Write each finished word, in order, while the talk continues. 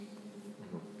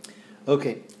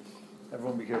Okay,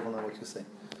 everyone be careful now what you say.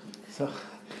 So,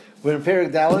 we're in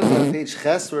Perek Dalet, on page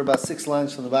Ches. We're about 6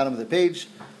 lines from the bottom of the page.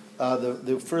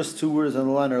 The first 2 words on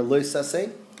the line are Lo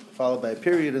Saseh, followed by a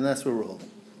period, and that's where we're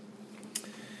holding.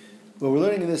 When we're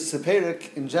learning in this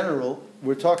Perek, in general,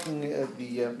 we're talking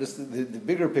the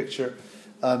bigger picture.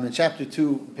 In chapter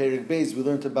 2, Perek Beis, we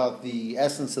learned about the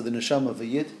essence of the neshama of a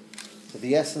yid. So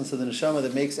the essence of the neshama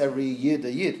that makes every yid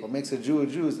a yid. What makes a Jew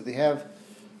is that they have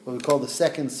what we call the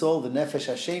second soul, the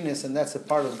nefesh hashenis, and that's a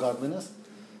part of godliness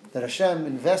that Hashem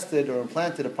invested or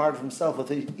implanted a part of Himself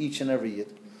with each and every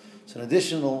yid. So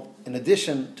in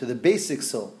addition to the basic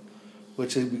soul,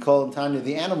 which we call in Tanya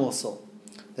the animal soul,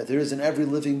 that there is in every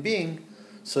living being,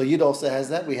 so yid also has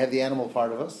that. We have the animal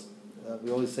part of us.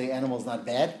 We always say animals not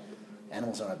bad.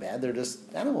 Animals are not bad. They're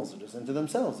just animals. They're just into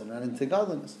themselves. They're not into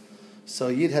godliness. So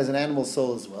yid has an animal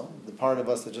soul as well, the part of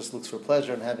us that just looks for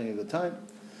pleasure and having a good time.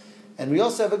 And we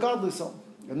also have a godly soul,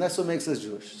 and that's what makes us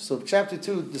Jewish. So chapter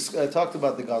 2 talked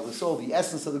about the godly soul, the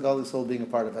essence of the godly soul being a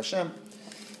part of Hashem,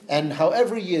 and how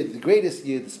every yid, the greatest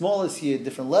yid, the smallest yid,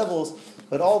 different levels,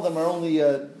 but all of them are only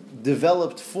a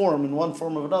developed form in one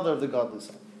form or another of the godly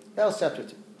soul. That was chapter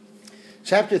 2.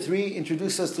 Chapter 3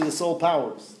 introduced us to the soul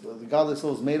powers. The godly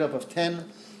soul is made up of 10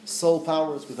 soul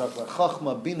powers. We talked about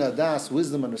Chachma, Bina, Das,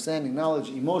 wisdom, understanding, knowledge,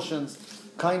 emotions,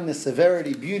 kindness,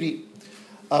 severity, beauty.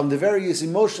 The various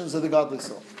emotions of the godly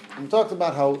soul. And we talked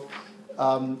about how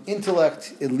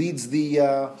intellect leads the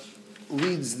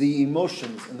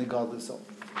emotions in the godly soul.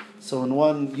 So when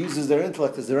one uses their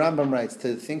intellect, as the Rambam writes,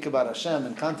 to think about Hashem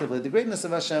and contemplate the greatness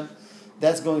of Hashem,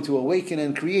 that's going to awaken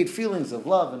and create feelings of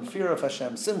love and fear of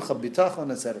Hashem, simcha,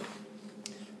 bitachon, etc.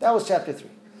 That was chapter 3.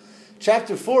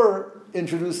 Chapter 4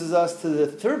 introduces us to the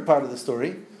third part of the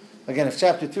story. Again, if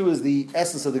chapter 2 is the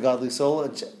essence of the godly soul,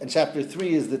 and chapter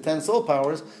 3 is the 10 soul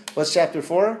powers, what's chapter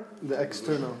 4? The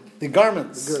external. The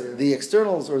garments. The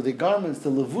externals, or the garments,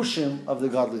 the levushim of the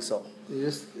godly soul.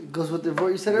 It goes with what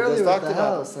you said earlier about the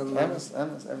house. And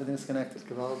everything's connected.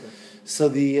 So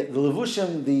the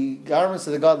levushim, the garments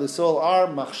of the godly soul are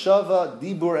machshava,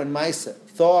 dibur, and maisa.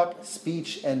 Thought,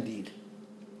 speech, and deed.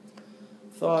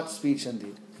 Thought, speech, and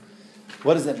deed.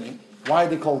 What does that mean? Why are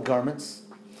they called garments?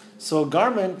 So a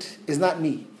garment is not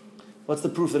me. What's the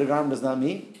proof that a garment is not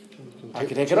me? I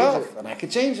can take it off and I can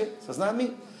change it. So it's not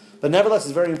me. But nevertheless,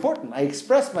 it's very important. I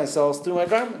express myself through my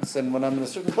garments. And when I'm in a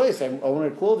certain place, I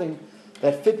wear clothing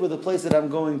that fit with the place that I'm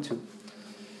going to.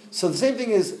 So the same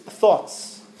thing is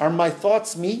thoughts. Are my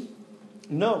thoughts me?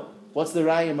 No. What's the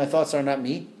raya? My thoughts are not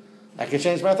me. I can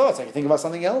change my thoughts. I can think about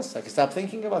something else. I can stop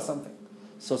thinking about something.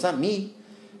 So it's not me.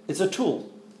 It's a tool.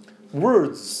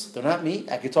 Words, they're not me.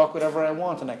 I can talk whatever I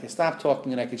want, and I can stop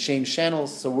talking, and I can change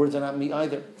channels, so words are not me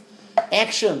either.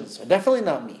 Actions are definitely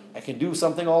not me. I can do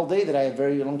something all day that I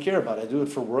don't care about. I do it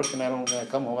for work, and I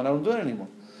come home and I don't do it anymore.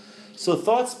 So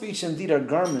thought, speech, and deed are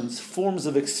garments, forms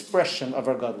of expression of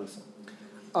our godly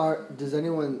soul. Does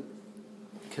anyone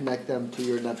connect them to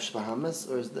your nefesh bahamas,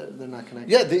 or they're not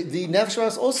connected? Yeah, the nefesh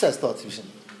bahamas also has thought, speech, and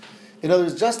deed. In other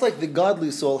words, just like the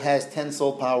godly soul has 10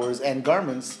 soul powers and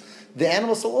garments, the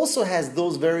animal soul also has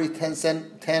those very 10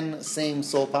 same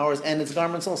soul powers and its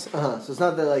garments also. So it's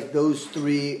not that like those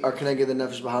 3 are connected to the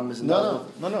nefesh bahamas. No.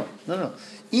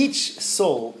 Each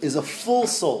soul is a full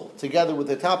soul together with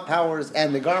the top powers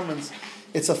and the garments.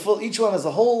 It's a full. Each one is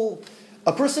a whole.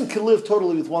 A person can live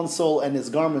totally with one soul and his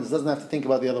garments. Doesn't have to think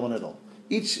about the other one at all.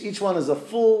 Each one is a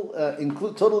full,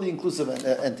 totally inclusive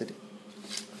entity.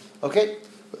 Okay,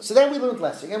 so that we learned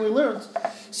last week, and we learned.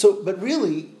 But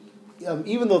really.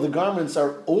 Even though the garments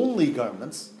are only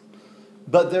garments,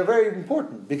 but they're very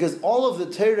important because all of the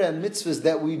Torah and mitzvahs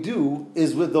that we do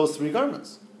is with those 3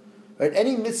 garments. Right?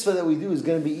 Any mitzvah that we do is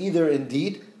going to be either in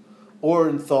deed, or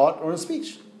in thought, or in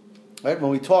speech. Right?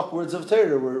 When we talk words of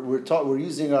Torah, we're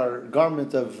using our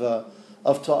garment of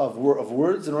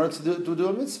words in order to do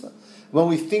a mitzvah. When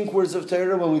we think words of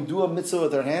Torah, when we do a mitzvah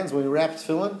with our hands, when we wrap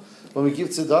tefillin, when we give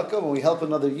tzedakah, when we help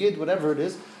another yid, whatever it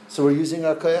is, so we're using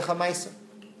our koyach hamaisa.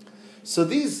 So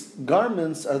these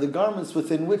garments are the garments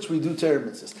within which we do Torah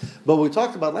mitzvahs. But what we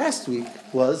talked about last week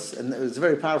was, and it was a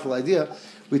very powerful idea,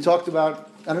 we talked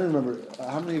about, I don't remember,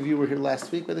 how many of you were here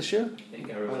last week by the shir? I think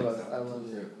everybody I was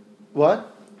here.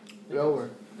 What? We all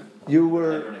were. You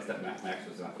were... Everyone except Max. Max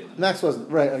was not feeling Max wasn't,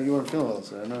 right, you weren't feeling well,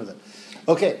 so I remember that.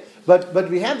 Okay, but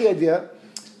we had the idea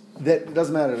that it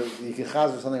doesn't matter, you can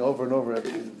chazar something over and over,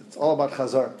 it's all about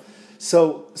chazar.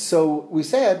 So we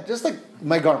said, just like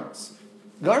my garments.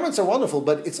 Garments are wonderful,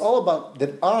 but it's all about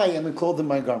that I am enclosed in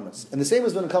my garments. And the same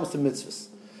as when it comes to mitzvahs.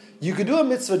 You could do a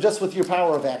mitzvah just with your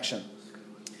power of action.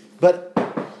 But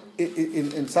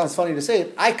it sounds funny to say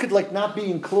it, I could not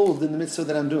be enclosed in the mitzvah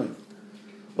that I'm doing.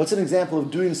 What's an example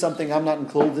of doing something I'm not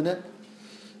enclosed in it?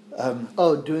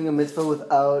 Doing a mitzvah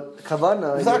without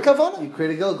kavanah. Without kavanah. You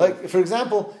create a go-go. Like, for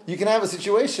example, you can have a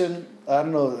situation, I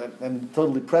don't know, I'm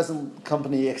totally present,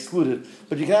 company excluded,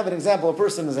 but you can have an example, a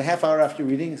person is a half hour after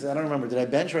reading, says, I don't remember, did I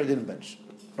bench or I didn't bench?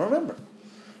 I don't remember.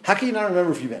 How can you not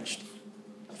remember if you benched?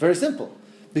 It's very simple.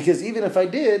 Because even if I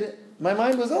did, my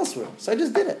mind was elsewhere. So I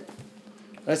just did it.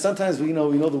 Right? Sometimes we know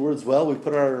the words well, we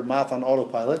put our mouth on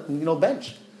autopilot and,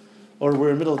 bench. Or we're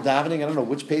in the middle of davening, I don't know,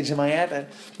 which page am I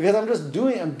at? Because I'm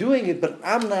doing it, but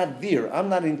I'm not there. I'm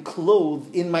not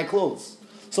enclosed in my clothes.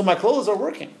 So my clothes are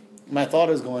working. My thought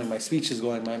is going, my speech is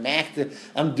going,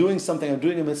 I'm doing something, I'm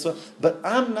doing a mitzvah, but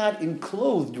I'm not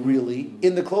enclosed really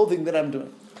in the clothing that I'm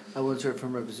doing. I once heard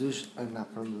from Rabbi Zusha,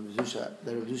 not from Rabbi Zusha,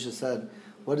 that Rabbi Zusha said,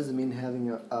 what does it mean having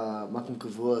a makom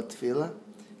kavua tefillah?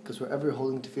 Because wherever you're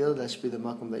holding tefillah, that should be the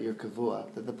makom that you're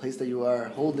kavua. That the place that you are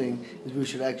holding is where you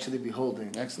should actually be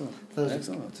holding. Excellent.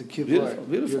 Excellent. It's a cute beautiful, word.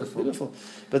 Beautiful.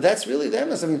 But that's really the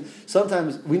emes. I mean,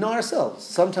 sometimes we know ourselves.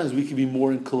 Sometimes we can be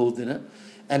more enclosed in it.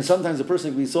 And sometimes a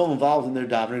person can be so involved in their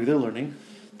davening, their learning,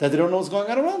 that they don't know what's going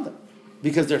on around them.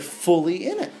 Because they're fully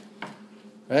in it.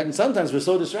 Right? And sometimes we're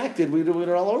so distracted,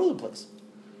 we're all over the place.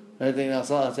 Right? I'll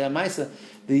say,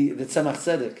 the Tzemach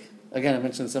Tzedek, again, I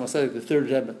mentioned Tzemach Tzedek, the third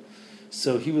Rebbe.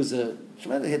 So he was he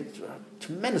had a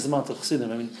tremendous amount of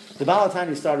chassidim. I mean, the Baal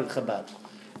HaTanya started Chabad.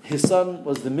 His son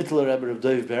was the Mittler Rebbe of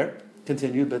Dov Ber,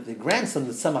 continued, but the grandson,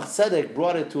 the Tzemach Tzedek,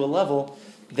 brought it to a level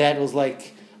that was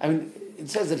like, it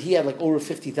says that he had like over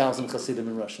 50,000 chassidim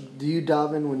in Russia. Do you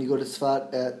daven when you go to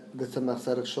Sfat at the Tzemach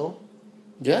Tzedek shul?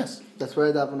 Yes. That's where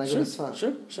I daven when I go to Sfat.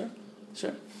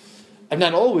 Sure. I'm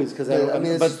not always, because but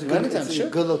many times, it's a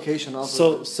good location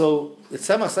So also. the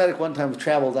Tzemach Tzedek one time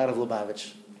traveled out of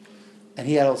Lubavitch. And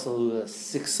he had also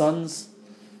 6 sons.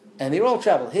 And they were all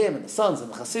traveled, him and the sons and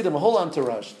the Hasidim, a whole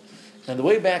entourage. And the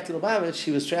way back to Lubavitch,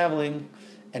 he was traveling,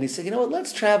 and he said, you know what,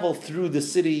 let's travel through the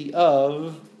city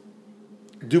of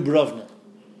Dubrovna.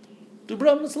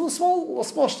 Dubrovna's a little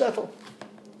small shtetl.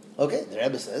 Okay, the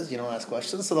Rebbe says, you don't ask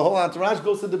questions, so the whole entourage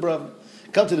goes to Dubrovna.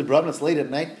 Come to Dubrovna, it's late at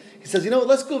night. He says, you know what,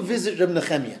 let's go visit Reb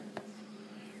Nechemia.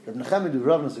 Reb Nechemia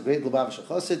Dubrovna is a great Lubavitcher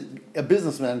Chassid, a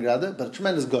businessman, rather, but a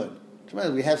tremendous guy.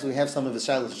 We have some of his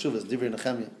Shilas Shuvas, Divrei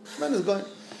Nechemia. Tremendous going.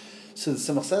 So the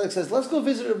Tzemach Tzedek says, let's go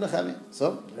visit Reb Nechemia.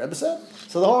 So the Rebbe said.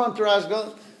 So the whole entourage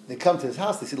goes. They come to his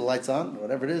house, they see the lights on, or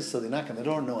whatever it is, so they knock on the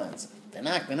door, no answer. They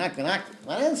knock,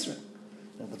 not answering.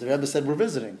 But the Rebbe said, we're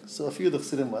visiting. So a few of the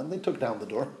Chassidim went, they took down the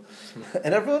door.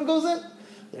 And everyone goes in.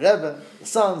 The Rebbe, the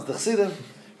sons, the Chassidim.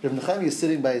 Reb Nechemia is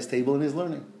sitting by his table and he's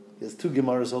learning. He has 2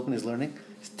 Gemaras open, he's learning.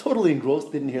 He's totally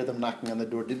engrossed, didn't hear them knocking on the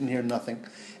door, didn't hear nothing.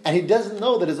 And he doesn't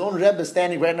know that his own Rebbe is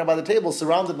standing right now by the table,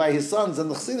 surrounded by his sons and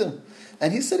the Chassidim.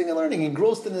 And he's sitting and learning,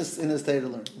 engrossed in his Torah to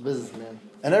learn. Businessman.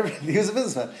 And he was a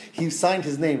businessman. He signed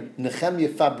his name,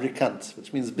 Nechemia Fabrikant,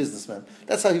 which means businessman.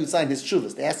 That's how he would sign his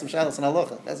shuvas. They asked him Shalos and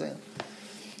Halacha. That's it.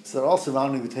 So they're all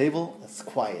surrounding the table. It's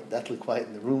quiet, deathly quiet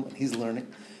in the room, and he's learning.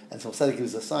 And so Tzedek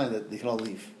gives a sign that they can all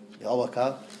leave. They all walk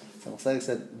out. So Tzedek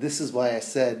said, this is why I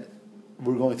said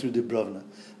we're going through Dubrovna.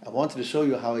 I wanted to show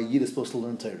you how a Yid is supposed to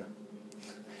learn Torah.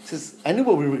 He says, I knew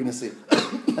what we were going to see.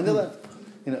 And they left.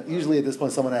 Usually at this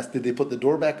point someone asks, did they put the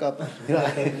door back up?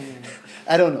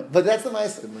 I don't know. But that's the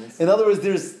Ma'aseh. In other words,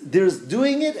 there's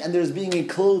doing it and there's being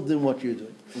enclosed in what you're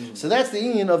doing. Mm-hmm. So that's the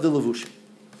union of the Levushim.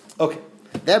 Okay.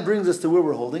 That brings us to where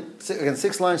we're holding. Again,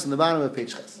 6 lines from the bottom of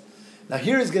page Ches. Now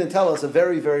here he's going to tell us a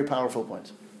very, very powerful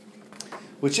point.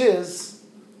 Which is,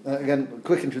 again, a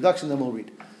quick introduction, then we'll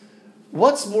read.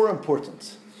 What's more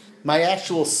important? My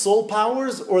actual soul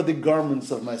powers or the garments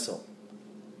of my soul?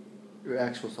 Your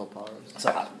actual soul powers.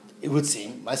 So it would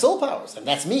seem my soul powers, and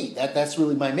that's me. That's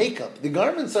really my makeup. The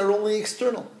garments are only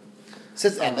external. So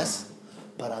it's emes.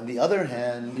 But on the other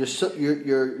hand, your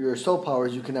soul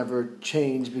powers you can never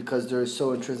change because they're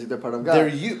so intrinsic. They're part of God. They're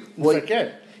you.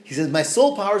 He says my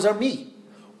soul powers are me.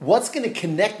 What's going to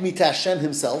connect me to Hashem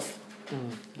Himself?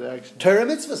 The action. Torah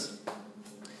mitzvahs.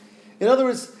 In other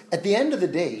words, at the end of the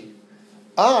day,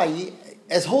 I,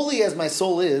 as holy as my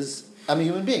soul is, I'm a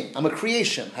human being. I'm a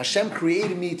creation. Hashem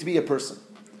created me to be a person.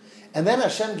 And then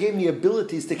Hashem gave me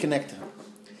abilities to connect to Him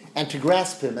and to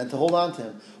grasp Him and to hold on to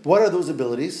Him. What are those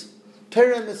abilities?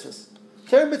 Torah and mitzvahs.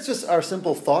 Torah and mitzvahs are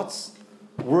simple thoughts,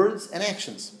 words, and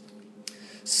actions.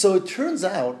 So it turns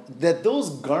out that those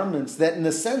garments that in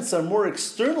a sense are more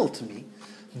external to me,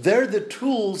 they're the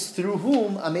tools through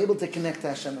whom I'm able to connect to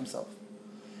Hashem Himself.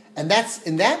 And that's,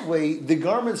 in that way, the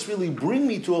garments really bring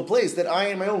me to a place that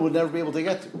I on my own would never be able to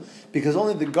get to. Because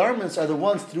only the garments are the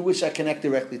ones through which I connect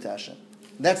directly to Hashem.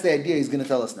 That's the idea he's going to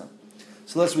tell us now.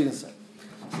 So let's read inside.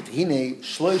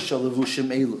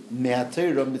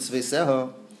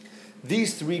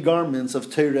 these three garments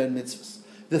of Torah and mitzvahs,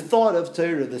 the thought of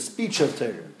Torah, the speech of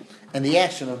Torah, and the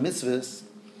action of mitzvahs,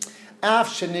 af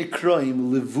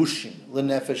shenikroim levushim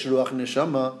lenefesh ruach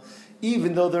neshama,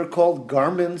 even though they're called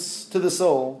garments to the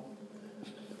soul,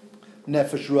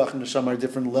 nefesh ruach neshama are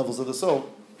different levels of the soul.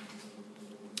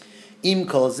 Im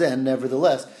kol zen,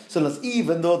 nevertheless. So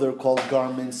even though they're called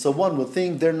garments, so one would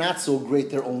think they're not so great,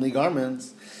 they're only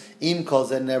garments. Im kol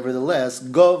zen, nevertheless,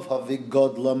 gov havig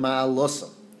godla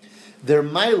ma'alosam. Their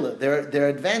maila, their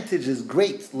advantage is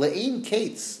great. Le'in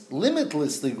kates,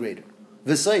 limitlessly greater.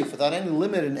 V'seif, without any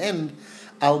limit and end,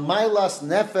 al mailas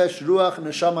nefesh ruach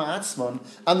neshama atzman,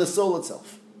 on the soul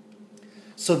itself.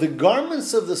 So the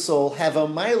garments of the soul have a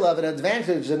maila, an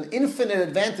advantage, an infinite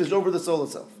advantage over the soul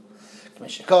itself.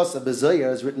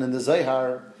 Bezoyar is written in the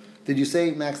Zohar. Did you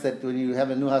say, Max, that when you have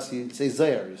a new house you say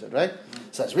Zohar? You said, right?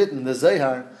 So it's written in the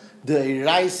Zohar, the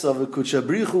Iraisa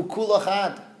v'kuchabrichu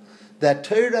kulachad, that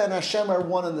Torah and Hashem are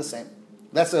one and the same.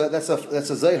 That's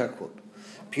a Zohar quote.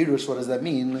 Pirush, what does that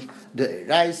mean? The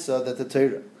Iraisa, that the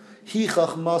Torah, hi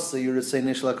chachmasa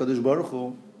yirisei shel HaKadosh Baruch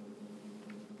Hu.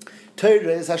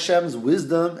 Torah is Hashem's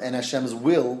wisdom and Hashem's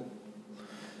will.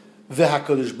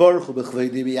 V'HaKadosh Baruch Hu b'chvei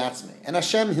bi'atzmei, and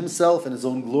Hashem Himself in His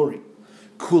own glory.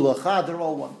 Kulachad, they're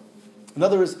all one. In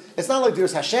other words, it's not like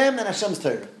there's Hashem and Hashem's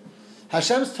Torah.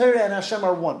 Hashem's Torah and Hashem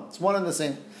are one. It's one and the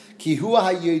same. Ki hu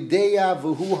ha'yodeya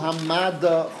v'hu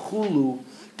hamada chulu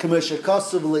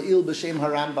k'meshakasav le'il b'shem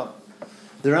harambam.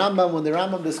 The Rambam, when the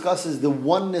Rambam discusses the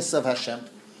oneness of Hashem,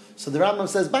 so the Rambam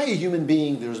says, by a human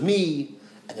being, there's me,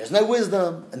 and there's my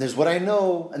wisdom, and there's what I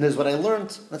know, and there's what I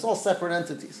learned. That's all separate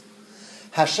entities.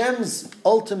 Hashem's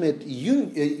ultimate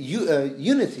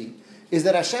unity is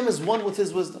that Hashem is one with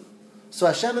His wisdom. So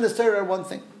Hashem and His Torah are one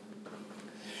thing.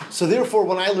 So therefore,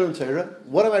 when I learn Torah,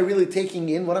 what am I really taking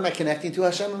in? What am I connecting to?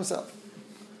 Hashem Himself.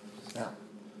 Now,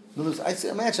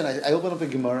 imagine I open up a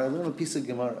Gemara, I learn a piece of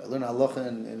Gemara, I learn Halacha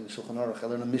in Shulchan Aruch, I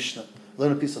learn a Mishnah, I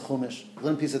learn a piece of Chumash, I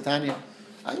learn a piece of Tanya.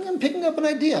 I'm picking up an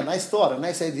idea, a nice thought, a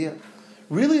nice idea.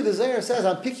 Really, the Zohar says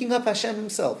I'm picking up Hashem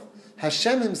Himself.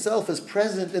 Hashem Himself is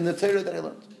present in the Torah that I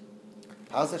learned.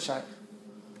 How's that shaykh?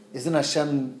 Isn't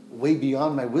Hashem way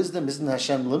beyond my wisdom? Isn't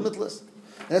Hashem limitless?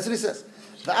 And that's what he says.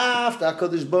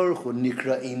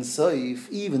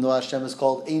 Even though Hashem is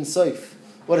called Ein Sof.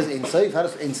 What is Ein Sof? How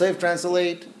does Ein Sof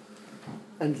translate?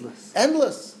 Endless.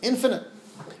 Endless, infinite.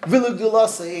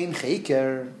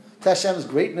 To Hashem's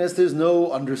greatness, there's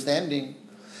no understanding.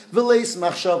 There's no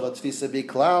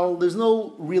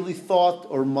really thought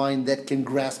or mind that can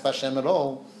grasp Hashem at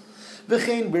all. Just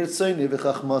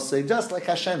like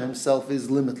Hashem Himself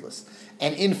is limitless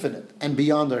and infinite and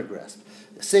beyond our grasp.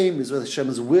 The same is with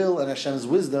Hashem's will and Hashem's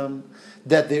wisdom,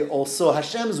 that they also,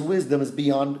 Hashem's wisdom is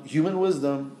beyond human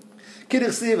wisdom.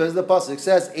 As the Pasuk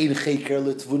says,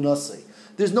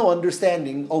 there's no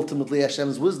understanding ultimately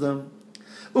Hashem's wisdom.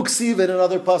 Uksiv in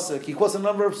another pasuk, he quotes a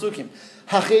number of psukim.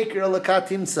 Hacheker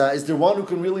alakatimsa, is there one who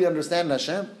can really understand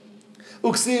Hashem?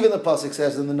 Uksiv in the pasuk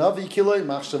says in the Navi Kiloi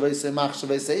machshavei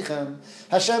seichem.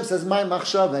 Hashem says my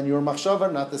machshav and your machshav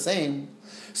are not the same.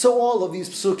 So all of these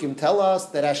psukim tell us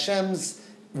that Hashem's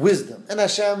wisdom and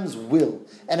Hashem's will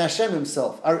and Hashem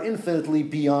Himself are infinitely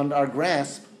beyond our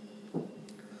grasp.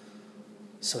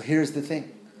 So here's the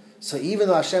thing. So even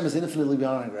though Hashem is infinitely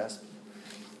beyond our grasp,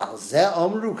 Al zeh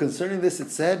amru, concerning this it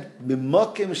said,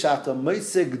 B'mokim sh'ata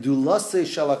moitze gdulase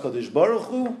shel HaKadosh Baruch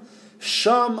Hu,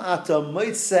 sham ata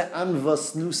moitze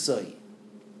anvas nusai.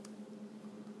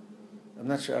 I'm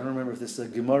not sure, I don't remember if this is a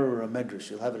Gemara or a Medrash.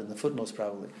 You'll have it in the footnotes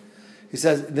probably. He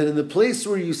says that in the place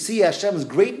where you see Hashem's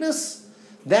greatness,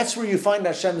 that's where you find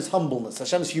Hashem's humbleness,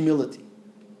 Hashem's humility.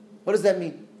 What does that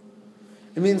mean?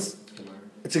 It means,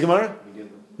 it's a Gemara?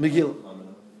 Megillah. There you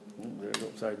go.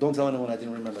 Sorry, don't tell anyone I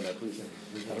didn't remember that, please.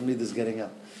 I don't need this getting out.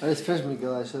 I just finished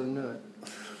Miguel, I should have known it.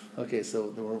 Okay, so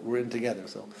we're in together,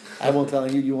 so I won't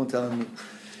tell you, you won't tell me.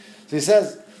 So he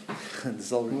says,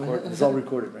 this is all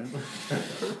recorded, right?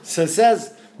 So it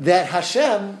says that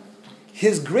Hashem,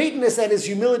 His greatness and His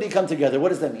humility come together. What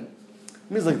does that mean?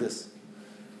 It means like this.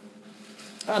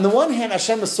 On the one hand,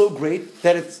 Hashem is so great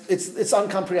that it's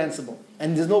incomprehensible,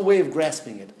 and there's no way of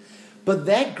grasping it. But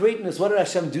that greatness, what did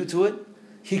Hashem do to it?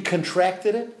 He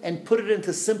contracted it and put it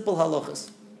into simple halachas,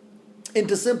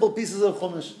 into simple pieces of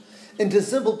Chumash, into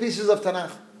simple pieces of Tanakh.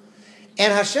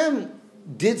 And Hashem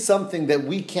did something that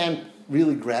we can't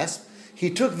really grasp.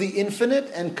 He took the infinite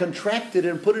and contracted it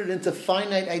and put it into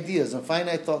finite ideas and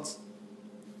finite thoughts.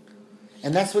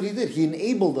 And that's what He did. He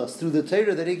enabled us through the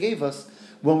Torah that He gave us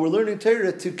when we're learning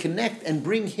Torah to connect and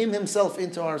bring Him Himself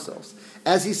into ourselves.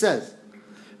 As He says,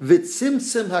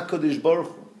 V'tzimtzim HaKadosh Baruch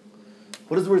Hu.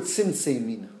 What does the word tzimtzim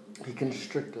mean? He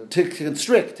constricted. To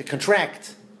constrict, to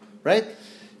contract, right?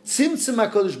 Tzimtzum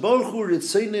HaKadosh Baruch Hu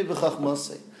Ritzoynei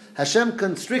V'Chachmasei. Hashem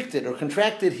constricted or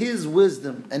contracted His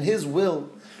wisdom and His will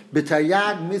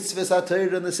b'taryag mitzvahs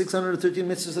HaTorah and the 613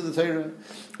 mitzvahs of the Torah,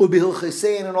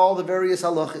 u'b'hilchesein and all the various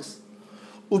halachas,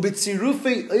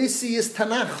 u'b'tzirufei oisiyas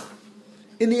Tanakh,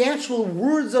 in the actual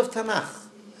words of Tanakh.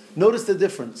 Notice the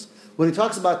difference. When he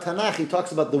talks about Tanakh, he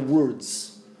talks about the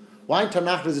words. Why in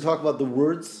Tanakh does he talk about the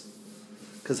words?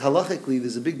 Because halachically,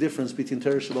 there's a big difference between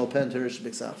Torah Shebal Peh and Torah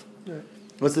Shebiksav. Right.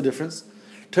 What's the difference?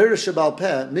 Torah Shebal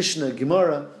Peh, Mishnah,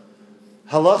 Gemara,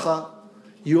 Halacha,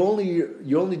 you're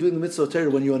only doing the mitzvah of Torah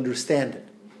when you understand it,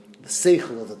 the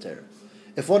seichel of the Torah.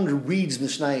 If one reads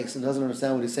Mishnayos and doesn't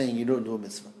understand what he's saying, you don't do a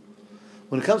mitzvah.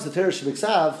 When it comes to Torah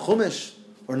Shebiksav, Chumash,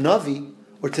 or Navi,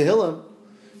 or Tehillim,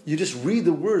 you just read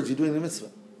the words, you're doing the mitzvah.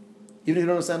 Even if you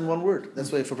don't understand one word.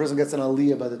 That's why if a person gets an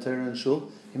aliyah by the Torah and Shul,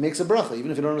 he makes a bracha,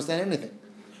 even if you don't understand anything.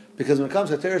 Because when it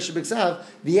comes to Torah Shebiksav,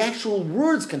 the actual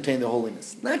words contain the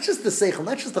holiness. Not just the seichel,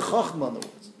 not just the chachma on the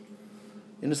words.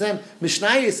 You understand?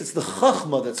 Mishnayos, it's the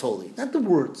chachma that's holy, not the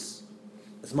words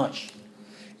as much.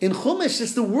 In Chumash,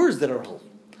 it's the words that are holy.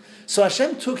 So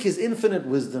Hashem took His infinite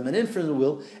wisdom and infinite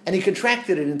will, and He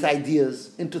contracted it into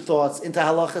ideas, into thoughts, into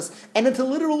halachas, and into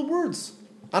literal words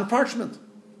on parchment.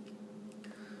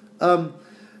 Why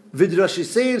did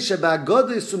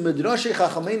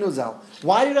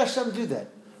Hashem do that?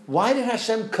 Why did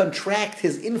Hashem contract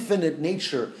His infinite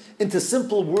nature into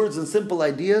simple words and simple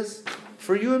ideas?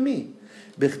 For you and me.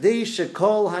 So that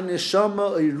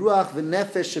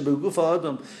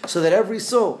every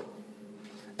soul,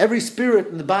 every spirit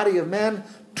in the body of man,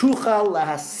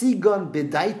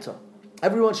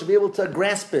 everyone should be able to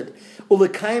grasp it,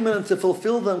 and to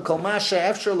fulfill them,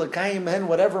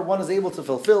 whatever one is able to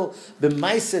fulfill,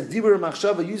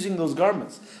 using those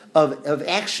garments of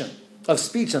action, of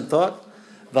speech and thought,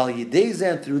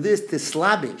 and through this,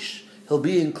 tislabish, he'll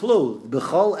be enclothed,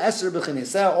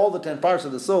 all the 10 parts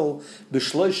of the soul,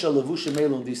 these 3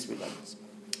 levels.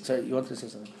 Sorry, you want to say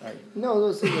something? All right. No, I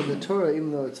was saying that the Torah,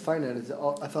 even though it's finite,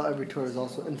 I thought every Torah is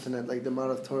also infinite, like the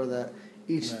amount of Torah that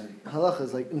each halacha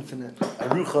is like infinite.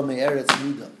 Arucha me'eretz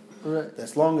yuda. Right.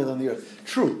 That's longer than the earth.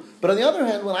 True. But on the other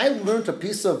hand, when I learned a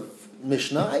piece of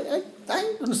Mishnah,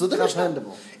 I understood the Mishnah.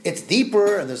 Comprehensible. It's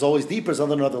deeper, and there's always deeper, it's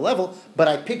on another level, but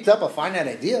I picked up a finite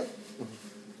idea.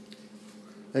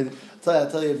 I'll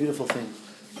tell you a beautiful thing.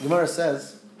 Gemara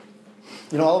says,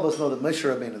 all of us know that Moshe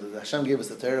Rabbeinu, that Hashem gave us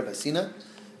the Torah by Sinai,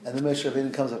 and then Moshe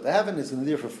Rabbeinu comes up to heaven, he's going to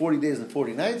be there for 40 days and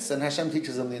 40 nights, and Hashem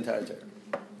teaches him the entire Torah.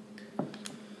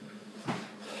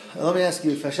 And let me ask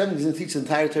you, if Hashem is going to teach the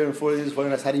entire Torah in 40 days and 40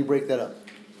 nights, how do you break that up?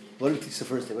 What did he teach the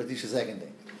first day? What did he teach the second day?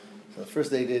 So the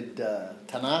first day did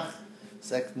Tanakh,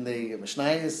 second day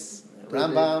Mishnayos,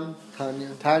 Rambam,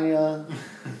 Tanya,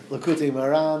 Likutei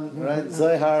Moharan, right?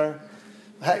 Zohar.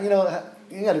 You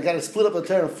got to split up the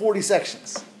Torah in 40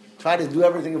 sections. Try to do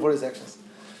everything in 40 sections.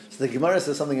 So the Gemara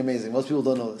says something amazing. Most people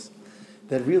don't know this.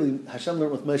 That really, Hashem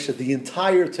learned with Moshe the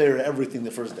entire Torah, everything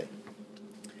the first day.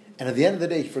 And at the end of the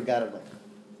day, he forgot it all.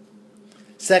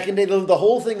 Second day, he learned the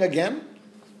whole thing again.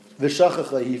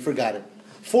 V'shachacha, he forgot it.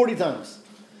 40 times.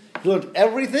 He learned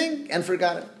everything and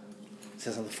forgot it. It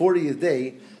says on the 40th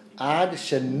day, Ad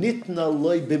shenitna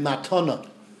loy b'matana.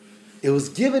 It was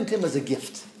given to him as a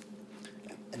gift.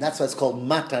 And that's why it's called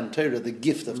Matan Torah, the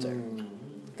gift of Torah.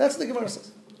 That's what the Gemara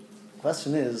says. The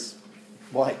question is,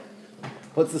 why?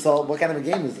 What's this all? What kind of a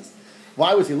game is this?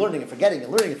 Why was he learning and forgetting and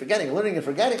learning and forgetting and learning and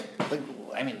forgetting?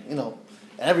 In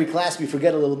every class we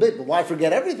forget a little bit, but why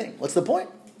forget everything? What's the point?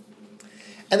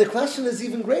 And the question is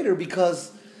even greater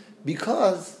because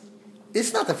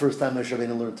it's not the first time Moshe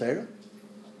Rabbeinu learned Torah.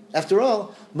 After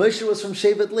all, Moshe was from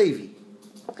Shevet Levi.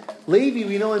 Levi,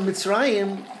 we know in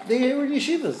Mitzrayim, they were in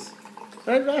yeshivas.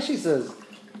 Right? Rashi says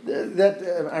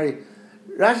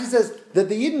that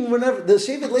the Yidden were never, the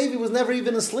Shevet Levi was never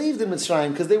even enslaved in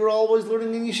Mitzrayim because they were always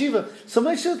learning in yeshiva. So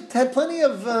Moshe had plenty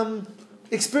of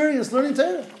experience learning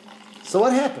Torah. So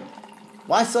what happened?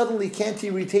 Why suddenly can't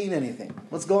he retain anything?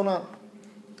 What's going on?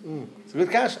 It's a good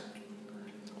kasha.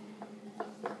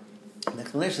 The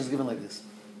explanation is given like this.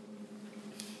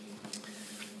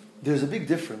 There's a big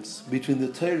difference between the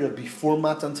Torah before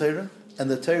Matan Torah and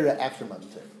the Torah after Matan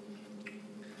Torah.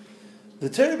 The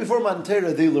Torah before Matan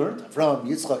Torah they learned from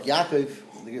Yitzchak, Yaakov.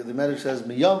 The Medrash says,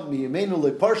 "Miyamenu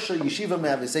leparsha yeshiva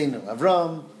me'aviseinu."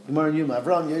 Avram, Gemara and Yuma.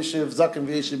 Avram yeshiv zaken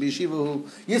v'yeshiv b'yeshiva.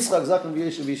 Yitzchak zaken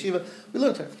v'yeshiv b'yeshiva. We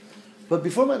learned Torah, but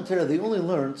before Matan Torah they only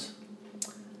learned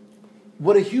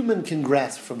what a human can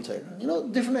grasp from Torah.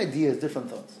 Different ideas,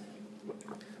 different thoughts.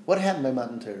 What happened by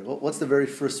Matan Torah? What's the very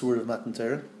first word of Matan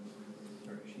Torah?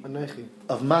 Anochi.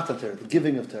 Of Matan Torah, the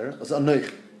giving of Torah, was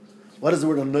Anochi. What does the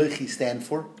word Anochi stand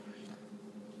for?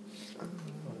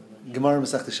 Gemara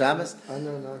Masechta Shabbos.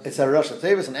 It's a Rosh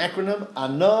Hashanah, an acronym.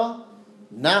 Ana,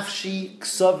 Nafshi,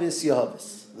 Ksavis,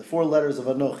 Yehavis. The 4 letters of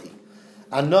Anochi.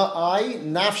 Ana, I,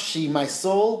 Nafshi, my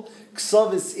soul,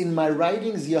 Ksavis, in my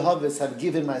writings, Yehavis, have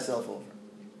given myself over.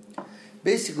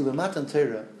 Basically, the Matan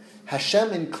Torah,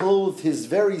 Hashem enclothed His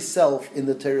very self in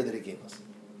the Torah that He gave us.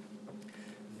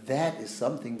 That is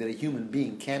something that a human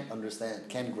being can't understand,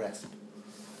 can't grasp.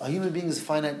 A human being is a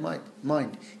finite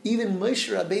mind. Even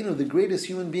Moshe Rabbeinu, the greatest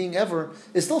human being ever,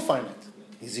 is still finite.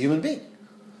 He's a human being.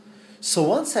 So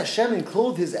once Hashem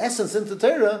enclosed His essence into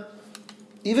Torah,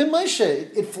 even Moshe,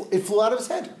 it flew out of his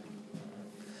head.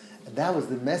 And that was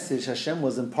the message Hashem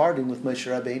was imparting with Moshe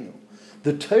Rabbeinu.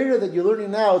 The Torah that you're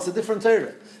learning now, it's a different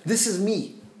Torah. This is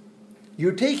me.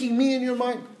 You're taking me in your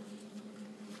mind.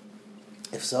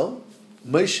 If so,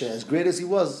 Moshe, as great as he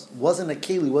was, wasn't a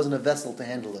keli, wasn't a vessel to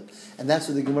handle it. And that's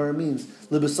what the Gemara means.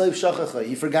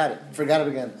 He forgot it. Forgot it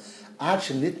again.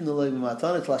 Hashem gave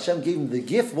him the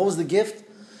gift. What was the gift?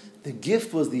 The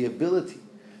gift was the ability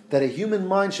that a human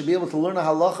mind should be able to learn a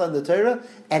halacha in the Torah,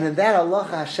 and in that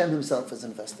halacha Hashem Himself is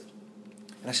invested.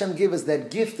 And Hashem gave us that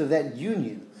gift of that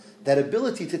union, that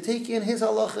ability to take in His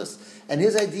halachas, and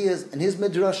His ideas, and His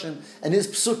midrashim, and His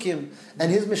psukim,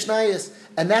 and His mishnayos,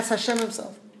 and that's Hashem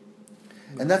Himself.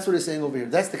 And that's what he's saying over here.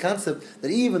 That's the concept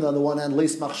that even on the one hand,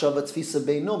 leis machshava tfisa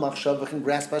beino machshava can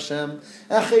grasp Hashem,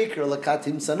 acheker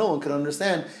lakatim sa, no one can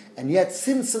understand. And yet,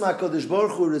 since HaKadosh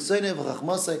Baruch Hu Risoynei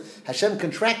v'chachmasei, Hashem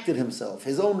contracted Himself,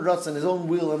 His own ratzon, His own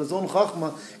will, and His own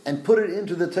chachma, and put it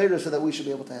into the Torah so that we should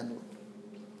be able to handle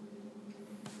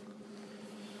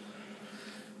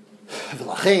it.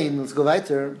 V'lachein, let's go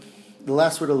weiter. The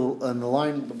last word on the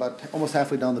line, about almost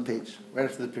halfway down the page, right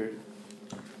after the period.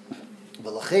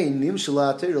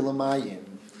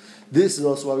 This is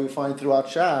also why we find throughout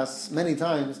Shas many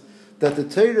times that the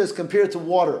Torah is compared to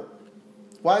water.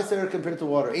 Why is Torah compared to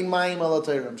water? In mayim ala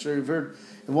Torah. I'm sure you've heard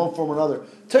in one form or another.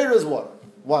 Torah is water.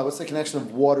 Why? What's the connection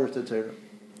of water to Torah?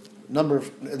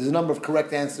 There's a number of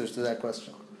correct answers to that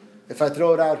question. If I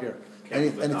throw it out here, any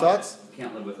thoughts?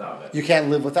 Can't live without it. You can't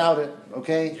live without it.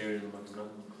 Okay.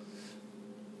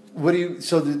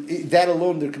 That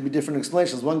alone, there can be different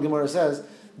explanations. One Gemara says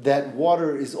that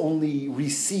water is only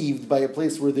received by a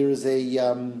place where there is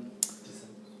an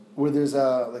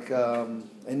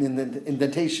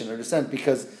indentation or descent,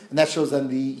 and that shows then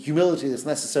the humility that's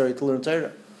necessary to learn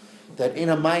Torah. That in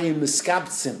a mayim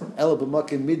miskabtzim ela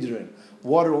b'makim midrin,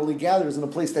 water only gathers in a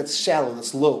place that's shallow,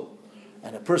 that's low,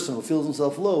 and a person who feels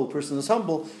himself low, a person who's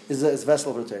humble, is a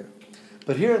vessel for Torah.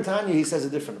 But here in Tanya, he says a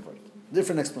different word,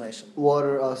 different explanation.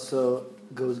 Water also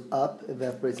goes up,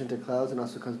 evaporates into clouds, and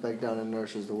also comes back down and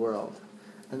nourishes the world.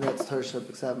 And that's Tersha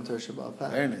B'Ksav and Tersha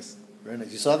B'Alpah. Very nice. Very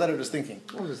nice. You saw that or just thinking?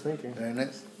 I was just thinking. Very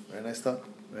nice. Very nice stuff.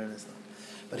 Very nice stuff.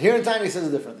 But here in Tanya he says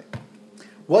a different thing.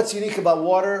 What's unique about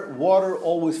water? Water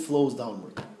always flows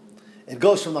downward. It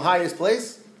goes from the highest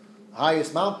place,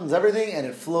 highest mountains, everything, and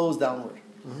it flows downward.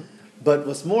 Mm-hmm. But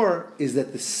what's more is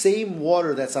that the same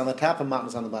water that's on the top of the mountain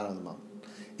is on the bottom of the mountain.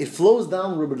 It flows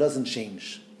downward but doesn't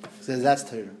change. He says that's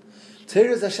Torah.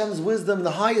 Torah is Hashem's wisdom,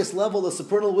 the highest level, the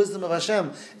supernal wisdom of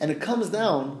Hashem. And it comes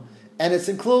down, and it's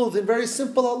enclosed in very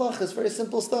simple halachas, very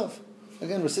simple stuff.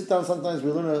 Again, we sit down sometimes,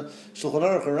 we learn a Shulchan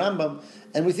Aruch or Rambam,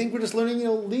 and we think we're just learning,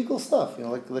 legal stuff,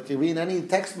 like you read in any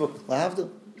textbook,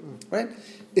 right?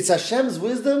 It's Hashem's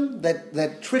wisdom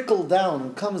that trickled down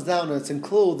and comes down, and it's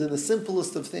enclosed in the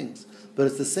simplest of things. But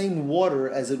it's the same water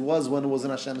as it was when it was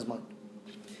in Hashem's mind.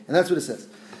 And that's what it says.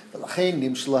 This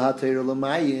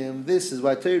is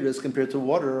why Torah is compared to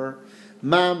water.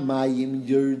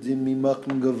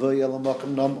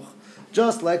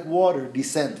 Just like water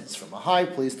descends from a high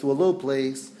place to a low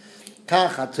place, in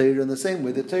the same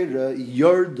way the Torah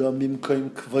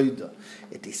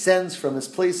it descends from its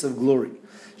place of glory,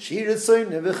 which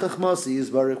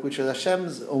is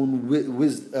Hashem's own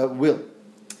will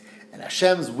and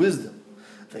Hashem's wisdom.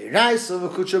 Like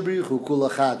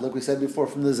we said before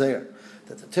from the Zohar,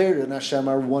 that the Torah and Hashem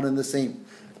are one and the same.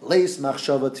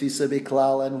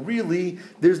 And really,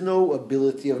 there's no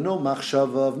ability of no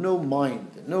machshava, of no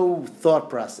mind, no thought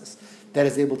process that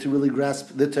is able to really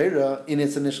grasp the Torah in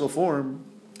its initial form.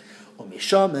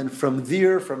 And from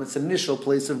there, from its initial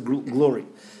place of glory,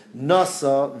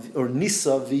 Nasa or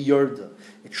Nisa v'Yorda,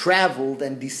 it traveled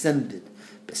and descended.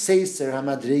 B'seiser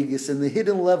hamadregas, in the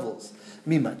hidden levels.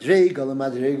 Mimadrega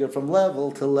l'madrega, from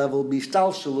level to level.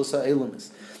 B'shtalshelus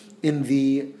ha'elamis, in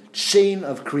the chain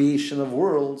of creation of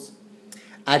worlds,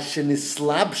 ad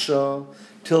shenislabsha,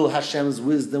 till Hashem's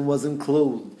wisdom was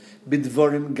enclosed.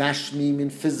 bidvarim gashmim, in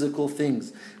physical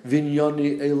things,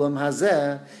 vinyoni elam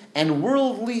hazeh, and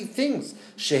worldly things.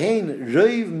 Shehein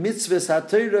reiv mitzvahs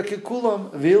haTorah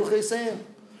kekulam v'ilcheseim.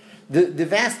 The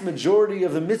vast majority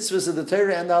of the mitzvahs of the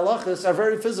Torah and the halachas are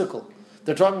very physical.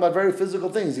 They're talking about very physical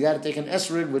things. You got to take an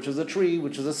esrig, which is a tree,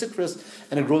 which is a citrus,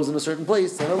 and it grows in a certain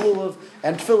place, and a lulav,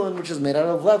 and tefillin, which is made out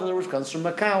of leather, which comes from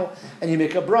a cow, and you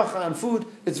make a bracha on food.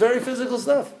 It's very physical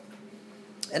stuff.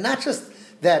 And not just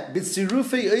that, it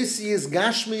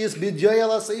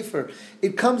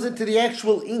comes into the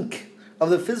actual ink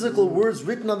of the physical words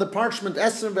written on the parchment, the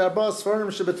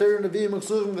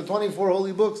 24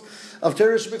 holy books of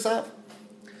Torah Shebiksav.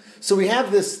 So we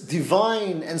have this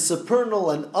divine and supernal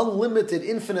and unlimited,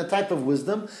 infinite type of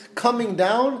wisdom coming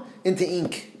down into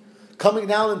ink, coming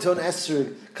down into an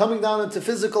esrog, coming down into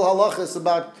physical halachas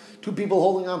about two people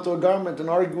holding onto a garment and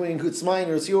arguing it's mine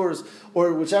or it's yours,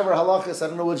 or whichever halachas, I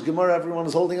don't know which Gemara everyone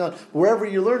is holding on, wherever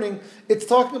you're learning, it's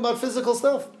talking about physical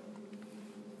stuff.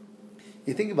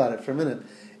 You think about it for a minute.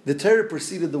 The Torah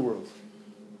preceded the world,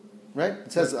 right?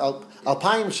 It says,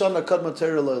 Alpayim Shana Kadma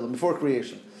Torah Lo'olam, before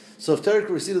creation. So if Torah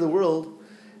preceded the world,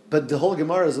 but the whole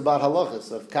Gemara is about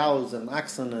halachas, of cows and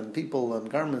oxen and people and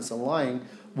garments and lying,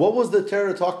 what was the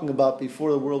Torah talking about before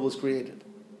the world was created?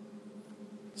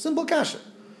 Simple kasha.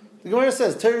 The Gemara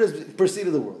says Torah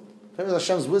preceded the world. Torah is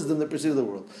Hashem's wisdom that preceded the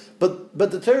world. But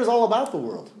the Torah is all about the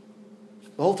world.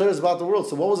 The whole Torah is about the world.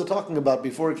 So what was it talking about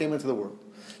before it came into the world?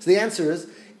 So the answer is,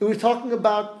 it was talking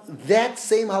about that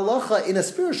same halacha in a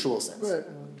spiritual sense. Right.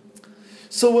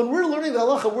 So when we're learning the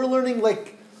halacha, we're learning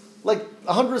like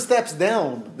 100 steps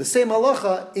down, the same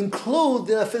halacha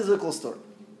enclosed in a physical story.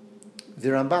 The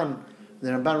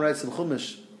Ramban writes in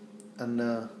Chumash, and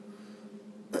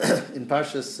in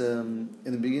Parshas, in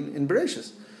the beginning, in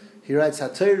Bereshis, he writes,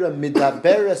 HaTorah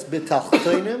midaberes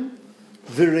b'tachtonim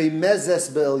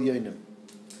v'reimezes be'elyonim.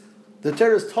 The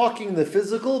Torah is talking the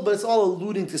physical, but it's all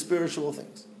alluding to spiritual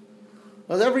things.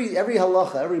 Because every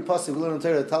halacha, every pasuk we learn in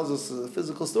Torah that tells us a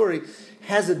physical story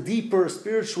has a deeper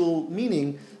spiritual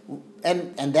meaning,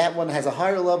 and that one has a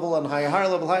higher level and higher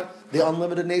level, the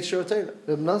unlimited nature of Torah.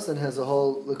 Reb Nosson has a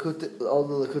whole all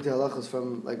the Likutei halachas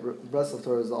from like Breslov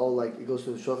Torah is all like it goes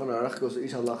to Shulchan Aruch, goes to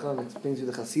each halacha, and explains you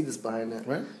the Hasidus behind it.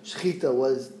 Right. Shechita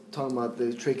was talking about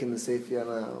the trick in the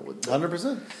Sefiana.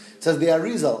 100%. It says the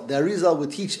Arizal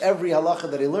would teach every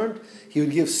halacha that he learned. He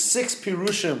would give 6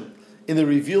 pirushim in the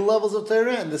reveal levels of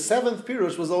Torah, and the 7th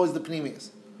pirush was always the Pnimius.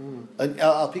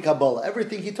 Al Pi Kabbalah.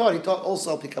 Everything he taught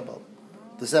also Al Pi Kabbalah.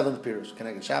 The 7th pirush,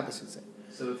 Keneged Shabbos, you'd say.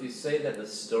 So if you say that the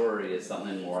story is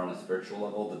something more on a spiritual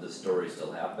level, did the story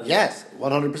still happen? Yes,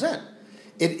 100%.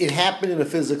 It happened in a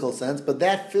physical sense, but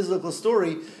that physical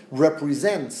story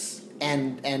represents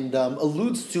and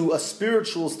alludes to a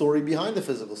spiritual story behind the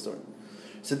physical story.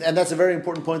 So, and that's a very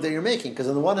important point that you're making, because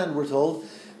on the one hand we're told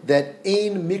that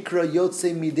ein mikra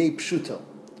yotze midei pshuto,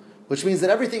 which means that